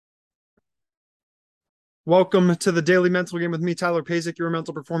Welcome to the Daily Mental Game with me, Tyler Pasick, your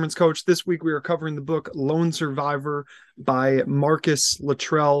mental performance coach. This week we are covering the book Lone Survivor by Marcus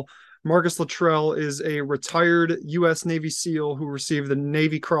Luttrell. Marcus Luttrell is a retired U.S. Navy SEAL who received the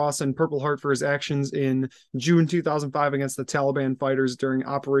Navy Cross and Purple Heart for his actions in June 2005 against the Taliban fighters during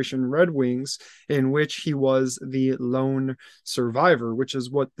Operation Red Wings, in which he was the lone survivor, which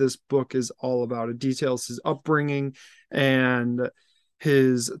is what this book is all about. It details his upbringing and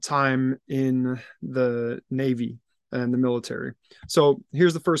his time in the Navy and the military. So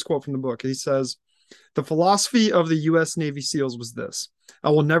here's the first quote from the book. He says, "The philosophy of the U.S. Navy SEALs was this: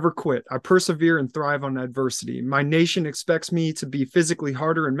 I will never quit. I persevere and thrive on adversity. My nation expects me to be physically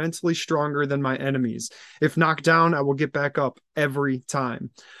harder and mentally stronger than my enemies. If knocked down, I will get back up every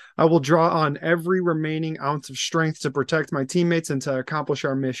time. I will draw on every remaining ounce of strength to protect my teammates and to accomplish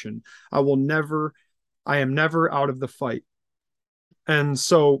our mission. I am never out of the fight." And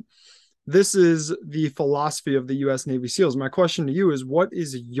so this is the philosophy of the U.S. Navy SEALs. My question to you is, what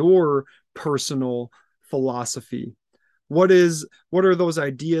is your personal philosophy? What are those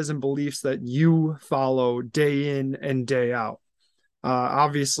ideas and beliefs that you follow day in and day out?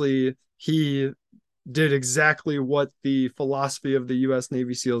 Obviously, he did exactly what the philosophy of the U.S.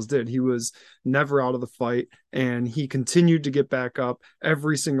 Navy SEALs did. He was never out of the fight, and he continued to get back up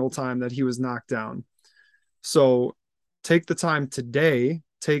every single time that he was knocked down. So take the time today,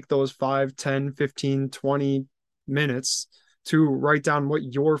 take those 5, 10, 15, 20 minutes to write down what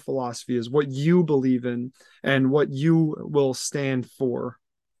your philosophy is, what you believe in, and what you will stand for.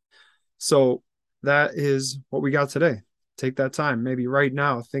 So that is what we got today. Take that time, maybe right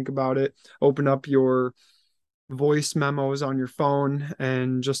now, think about it, open up your voice memos on your phone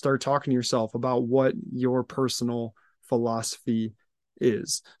and just start talking to yourself about what your personal philosophy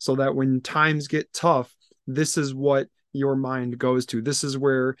is, so that when times get tough, this is what your mind goes to. This is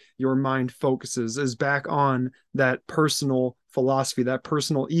where your mind focuses, is back on that personal philosophy, that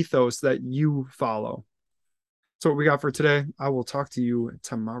personal ethos that you follow. So what we got for today. I will talk to you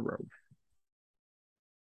tomorrow.